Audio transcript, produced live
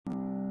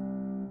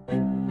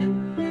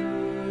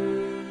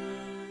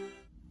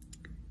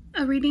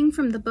A reading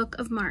from the book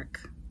of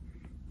Mark.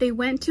 They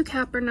went to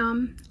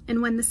Capernaum,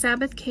 and when the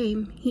Sabbath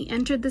came, he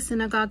entered the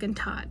synagogue and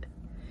taught.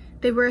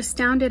 They were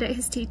astounded at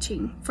his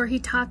teaching, for he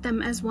taught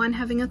them as one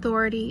having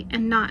authority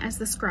and not as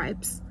the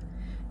scribes.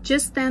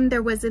 Just then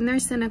there was in their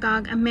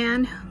synagogue a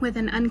man with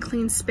an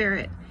unclean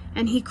spirit,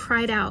 and he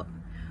cried out,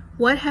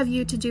 "What have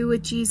you to do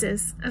with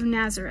Jesus of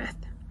Nazareth?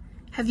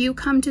 Have you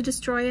come to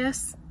destroy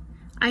us?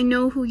 I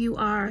know who you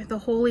are, the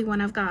Holy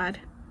One of God."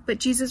 But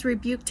Jesus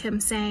rebuked him,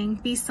 saying,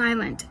 "Be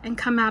silent, and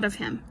come out of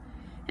him."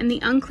 And the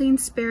unclean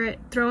spirit,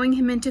 throwing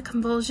him into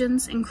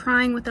convulsions and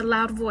crying with a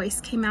loud voice,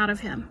 came out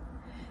of him.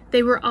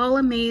 They were all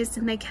amazed,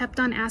 and they kept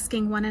on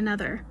asking one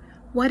another,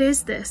 "What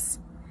is this?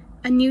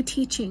 A new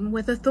teaching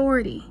with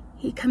authority.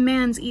 He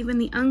commands even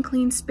the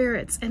unclean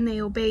spirits, and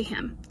they obey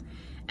him."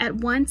 At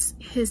once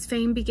his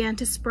fame began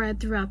to spread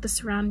throughout the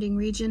surrounding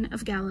region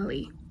of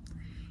Galilee.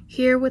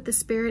 Hear what the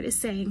Spirit is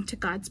saying to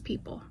God's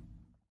people.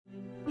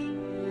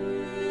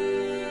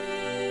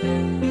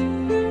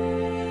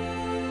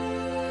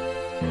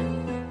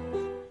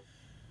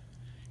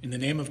 In the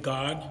name of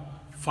God,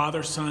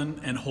 Father, Son,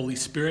 and Holy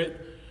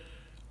Spirit,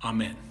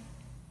 Amen.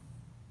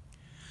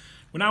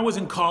 When I was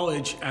in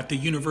college at the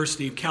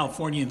University of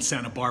California in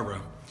Santa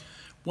Barbara,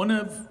 one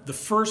of the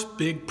first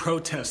big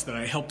protests that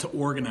I helped to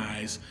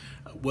organize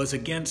was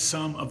against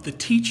some of the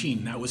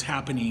teaching that was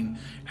happening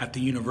at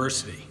the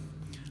university.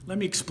 Let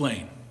me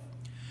explain.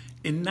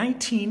 In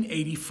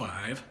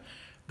 1985,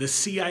 the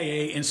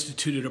CIA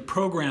instituted a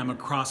program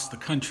across the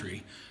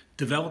country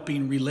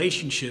developing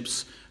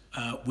relationships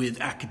with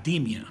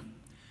academia.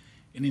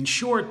 And in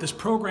short, this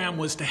program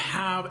was to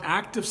have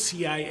active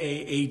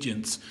CIA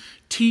agents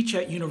teach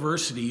at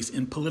universities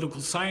in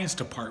political science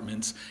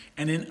departments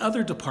and in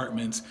other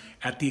departments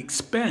at the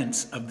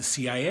expense of the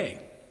CIA.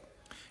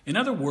 In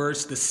other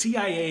words, the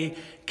CIA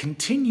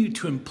continued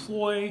to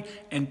employ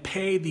and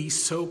pay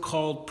these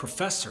so-called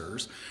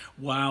professors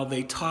while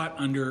they taught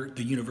under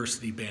the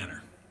university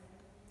banner.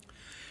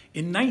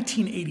 In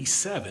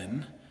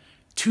 1987,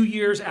 2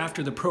 years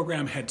after the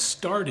program had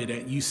started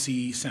at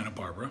UC Santa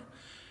Barbara,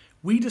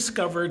 we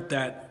discovered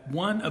that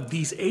one of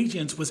these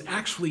agents was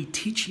actually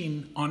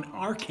teaching on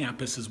our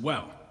campus as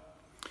well.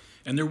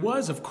 And there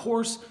was, of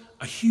course,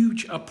 a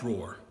huge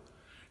uproar,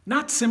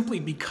 not simply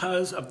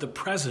because of the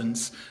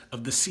presence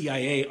of the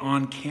CIA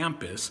on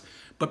campus,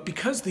 but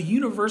because the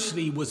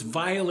university was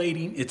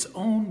violating its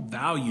own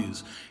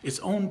values, its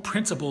own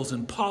principles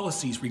and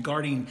policies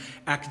regarding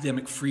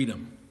academic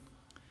freedom.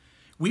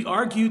 We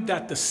argued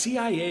that the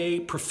CIA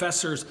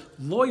professors'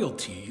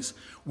 loyalties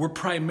were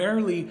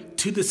primarily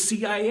to the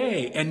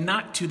CIA and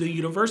not to the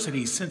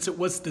university, since it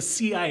was the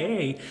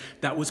CIA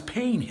that was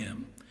paying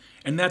him,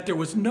 and that there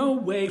was no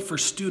way for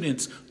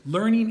students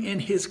learning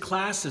in his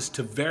classes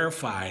to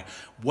verify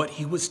what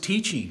he was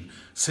teaching,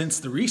 since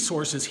the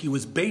resources he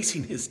was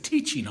basing his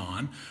teaching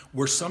on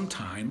were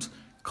sometimes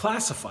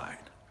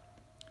classified.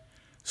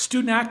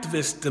 Student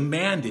activists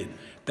demanded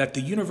that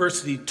the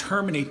university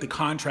terminate the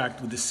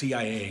contract with the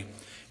CIA,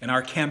 and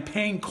our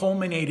campaign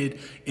culminated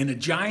in a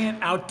giant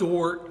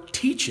outdoor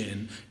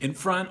teach-in in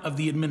front of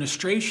the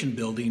administration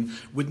building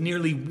with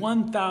nearly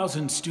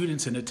 1,000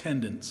 students in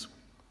attendance.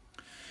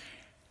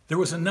 There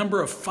was a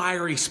number of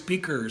fiery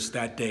speakers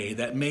that day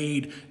that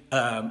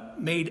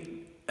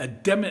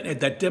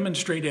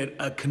demonstrated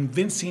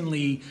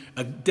convincingly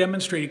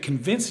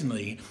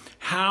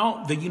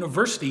how the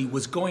university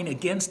was going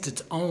against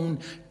its own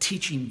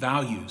teaching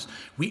values.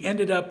 We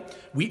ended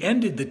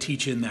the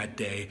teach-in that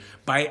day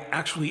by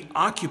actually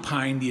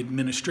occupying the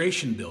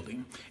administration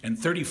building, and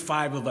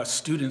 35 of us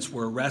students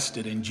were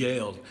arrested and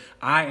jailed.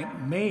 I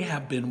may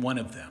have been one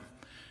of them.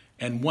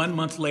 And 1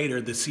 month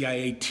later, the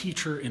CIA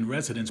Teacher in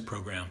Residence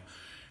program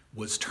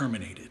was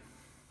terminated.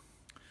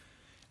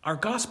 Our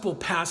gospel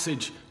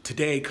passage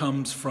today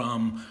comes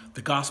from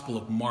the Gospel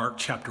of Mark,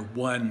 chapter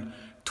 1,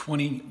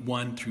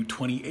 21 through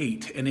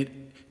 28, and it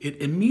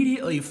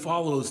immediately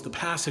follows the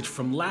passage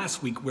from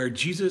last week where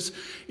Jesus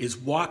is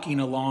walking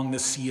along the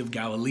Sea of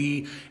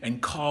Galilee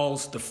and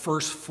calls the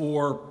first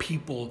 4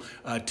 people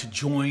to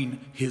join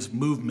his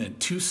movement,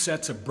 2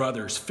 sets of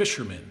brothers,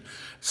 fishermen,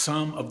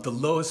 some of the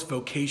lowest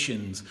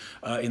vocations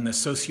in the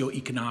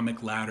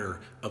socioeconomic ladder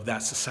of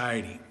that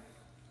society.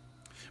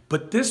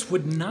 But this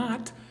would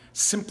not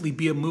simply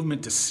be a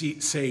movement to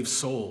save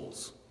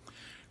souls.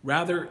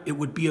 Rather, it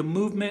would be a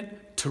movement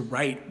to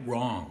right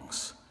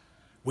wrongs.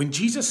 When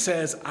Jesus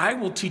says, "I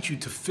will teach you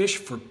to fish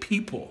for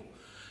people,"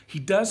 he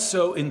does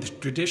so in the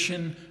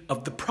tradition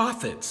of the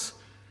prophets.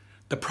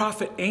 The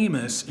prophet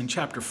Amos, in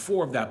chapter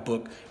 4 of that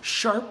book,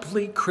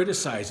 sharply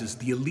criticizes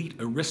the elite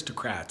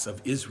aristocrats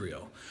of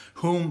Israel,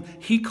 whom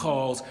he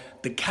calls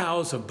the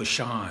cows of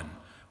Bashan,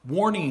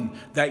 warning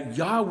that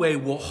Yahweh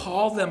will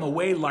haul them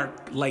away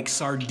like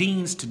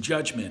sardines to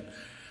judgment.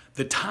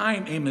 The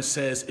time, Amos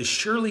says, is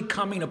surely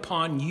coming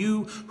upon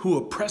you who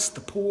oppress the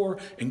poor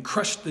and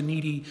crush the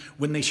needy,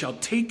 when they shall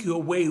take you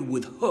away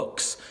with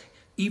hooks,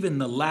 even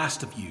the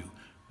last of you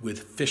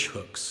with fish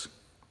hooks.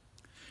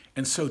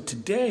 And so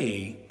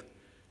today,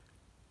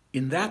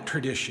 in that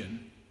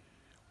tradition,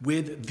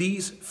 With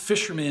these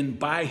fishermen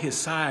by his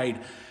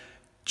side,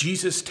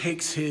 Jesus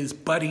takes his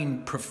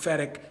budding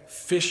prophetic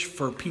fish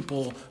for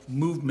people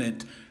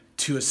movement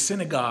to a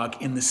synagogue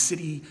in the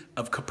city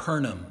of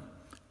Capernaum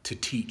to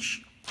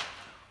teach.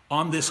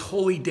 On this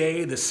holy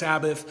day, the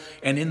Sabbath,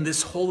 and in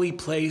this holy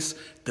place,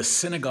 the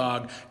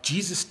synagogue,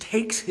 Jesus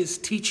takes his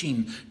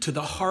teaching to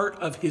the heart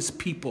of his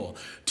people,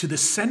 to the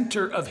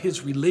center of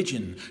his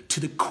religion,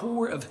 to the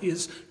core of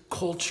his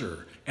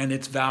culture and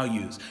its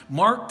values.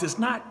 Mark does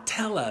not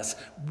tell us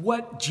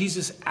what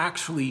Jesus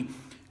actually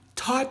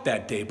taught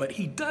that day, but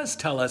he does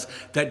tell us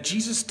that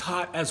Jesus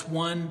taught as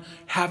one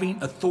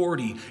having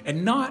authority,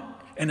 and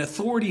not an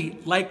authority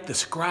like the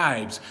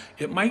scribes.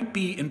 It might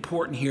be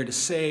important here to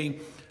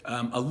say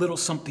a little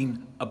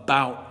something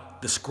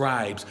about the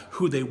scribes,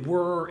 who they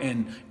were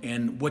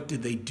and what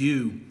did they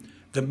do.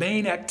 The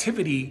main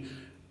activity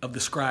of the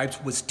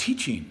scribes was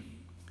teaching.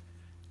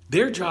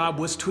 Their job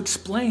was to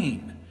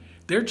explain.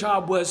 Their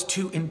job was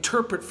to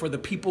interpret for the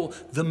people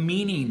the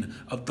meaning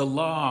of the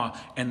law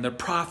and the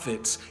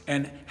prophets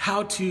and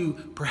how to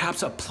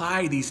perhaps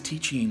apply these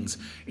teachings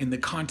in the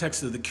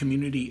context of the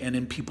community and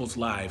in people's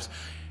lives.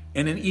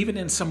 And even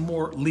in some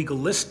more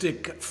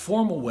legalistic,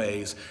 formal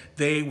ways,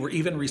 they were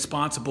even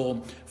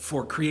responsible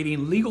for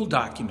creating legal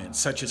documents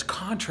such as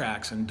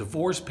contracts and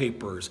divorce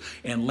papers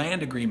and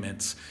land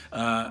agreements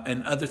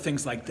and other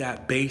things like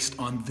that based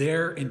on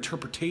their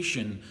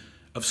interpretation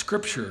of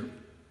Scripture.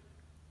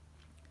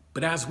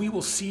 But as we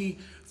will see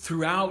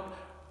throughout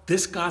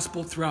this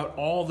gospel, throughout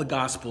all the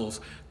gospels,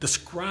 the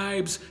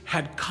scribes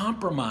had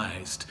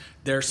compromised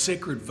their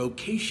sacred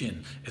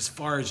vocation as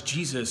far as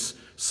Jesus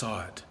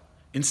saw it.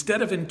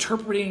 Instead of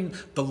interpreting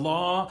the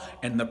law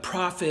and the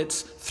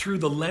prophets through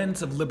the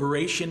lens of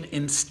liberation,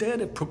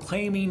 instead of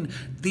proclaiming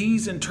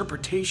these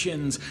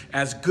interpretations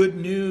as good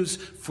news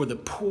for the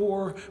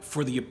poor,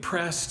 for the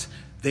oppressed,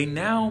 they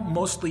now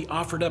mostly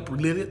offered up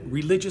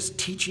religious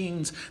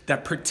teachings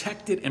that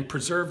protected and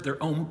preserved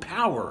their own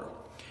power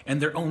and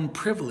their own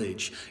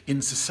privilege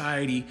in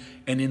society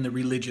and in the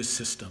religious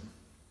system.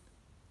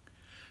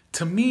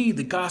 To me,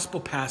 the gospel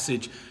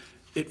passage,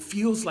 it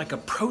feels like a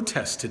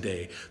protest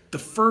today, the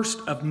first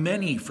of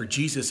many for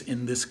Jesus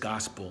in this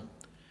gospel.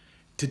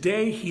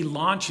 Today, he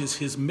launches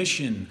his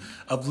mission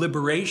of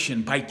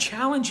liberation by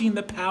challenging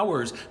the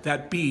powers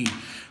that be,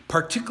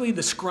 particularly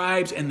the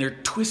scribes and their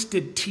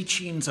twisted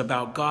teachings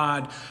about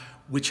God,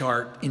 which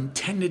are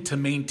intended to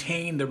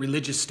maintain the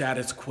religious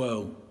status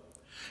quo.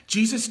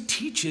 Jesus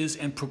teaches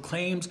and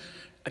proclaims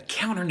a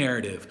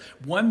counter-narrative,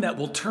 one that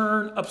will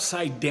turn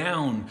upside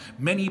down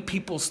many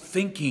people's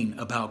thinking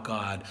about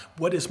God,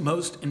 what is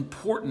most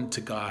important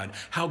to God,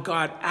 how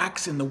God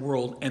acts in the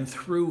world, and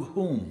through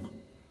whom.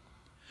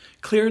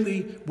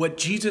 Clearly, what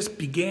Jesus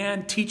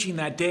began teaching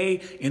that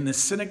day in the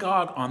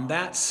synagogue on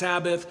that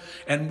Sabbath,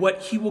 and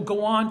what he will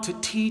go on to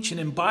teach and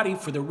embody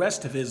for the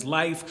rest of his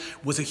life,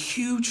 was a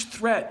huge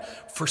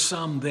threat for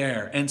some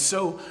there. And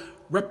so,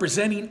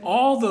 representing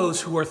all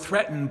those who are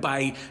threatened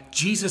by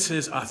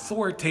Jesus'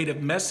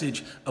 authoritative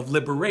message of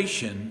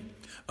liberation,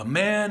 a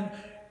man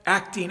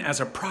acting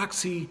as a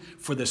proxy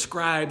for the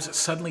scribes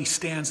suddenly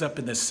stands up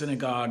in the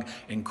synagogue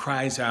and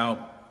cries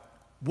out,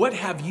 "What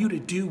have you to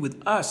do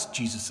with us,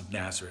 Jesus of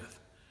Nazareth?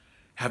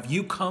 Have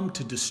you come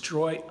to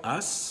destroy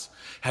us?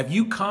 Have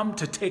you come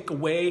to take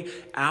away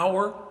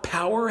our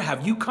power?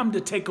 Have you come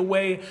to take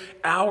away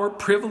our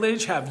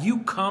privilege? Have you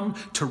come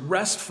to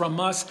wrest from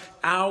us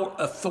our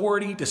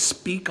authority to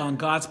speak on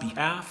God's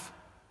behalf?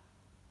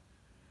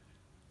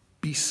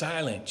 Be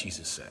silent,"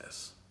 Jesus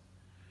says,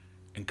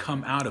 "and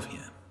come out of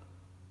him."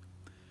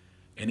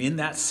 And in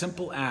that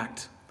simple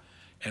act,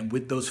 and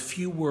with those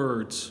few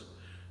words,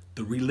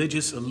 the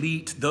religious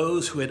elite,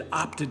 those who had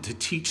opted to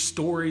teach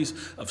stories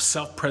of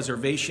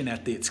self-preservation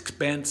at the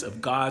expense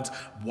of God's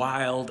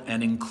wild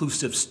and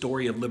inclusive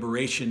story of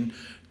liberation,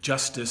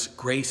 justice,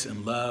 grace,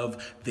 and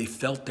love, they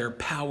felt their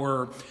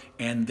power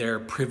and their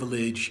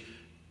privilege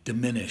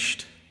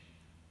diminished,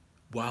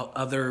 while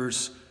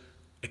others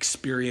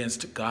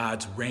experienced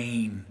God's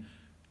reign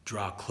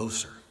draw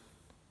closer.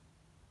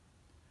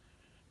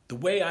 The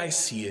way I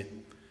see it,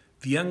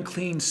 the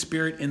unclean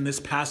spirit in this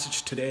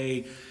passage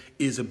today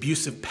is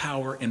abusive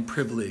power and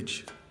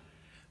privilege.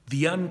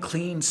 The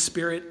unclean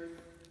spirit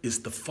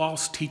is the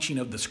false teaching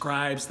of the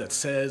scribes that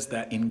says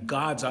that in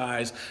God's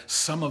eyes,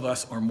 some of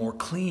us are more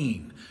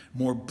clean,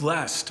 more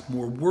blessed,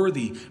 more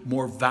worthy,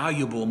 more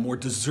valuable, more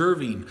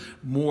deserving,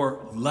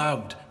 more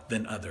loved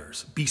than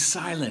others. Be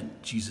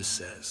silent, Jesus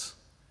says.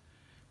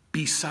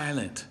 Be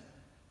silent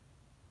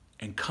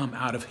and come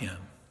out of him.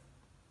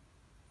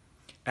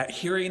 At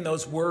hearing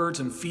those words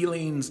and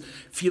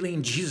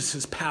feeling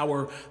Jesus'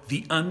 power,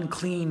 the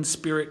unclean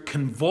spirit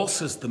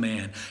convulses the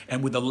man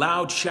and with a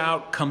loud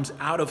shout comes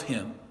out of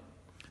him.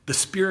 The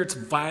Spirit's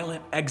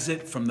violent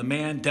exit from the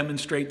man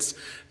demonstrates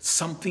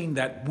something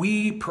that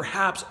we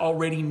perhaps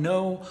already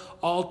know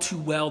all too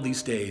well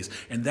these days,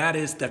 and that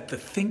is that the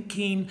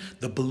thinking,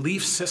 the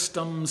belief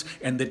systems,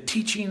 and the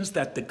teachings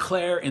that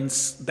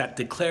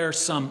declare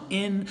some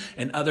in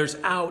and others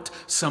out,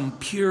 some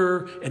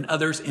pure and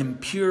others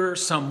impure,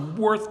 some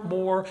worth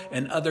more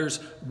and others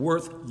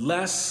worth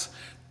less,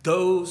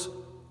 those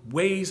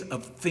ways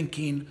of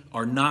thinking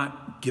are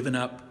not given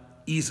up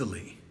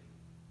easily.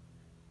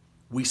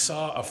 We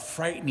saw a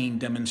frightening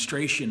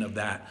demonstration of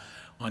that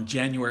on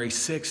January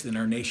 6th in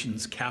our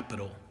nation's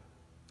capital.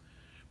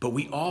 But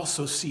we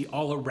also see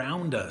all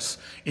around us,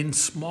 in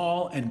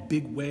small and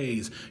big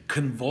ways,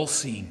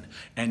 convulsing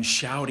and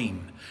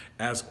shouting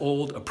as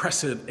old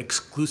oppressive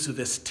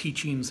exclusivist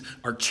teachings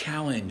are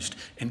challenged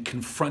and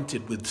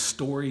confronted with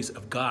stories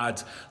of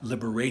God's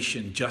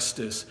liberation,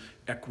 justice,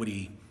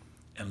 equity,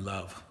 and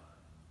love.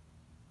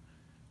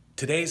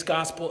 Today's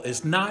gospel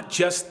is not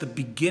just the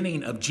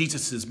beginning of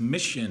Jesus'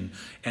 mission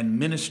and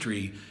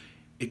ministry.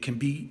 It can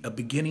be a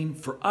beginning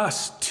for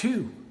us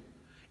too.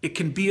 It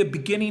can be a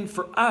beginning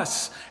for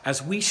us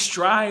as we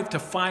strive to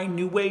find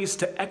new ways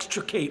to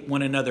extricate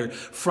one another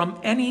from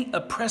any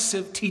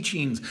oppressive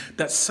teachings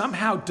that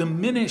somehow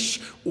diminish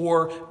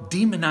or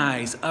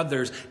demonize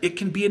others. It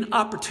can be an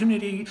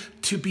opportunity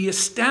to be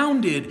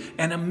astounded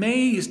and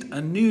amazed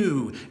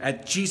anew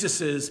at Jesus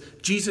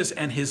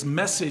and his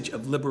message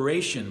of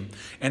liberation.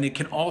 And it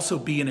can also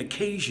be an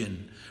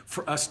occasion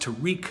for us to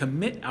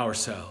recommit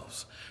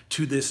ourselves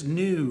to this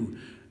new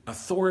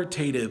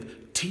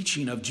authoritative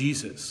teaching of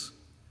Jesus,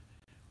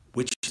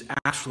 which is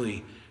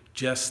actually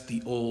just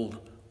the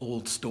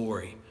old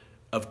story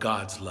of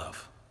God's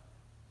love.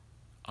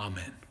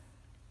 Amen.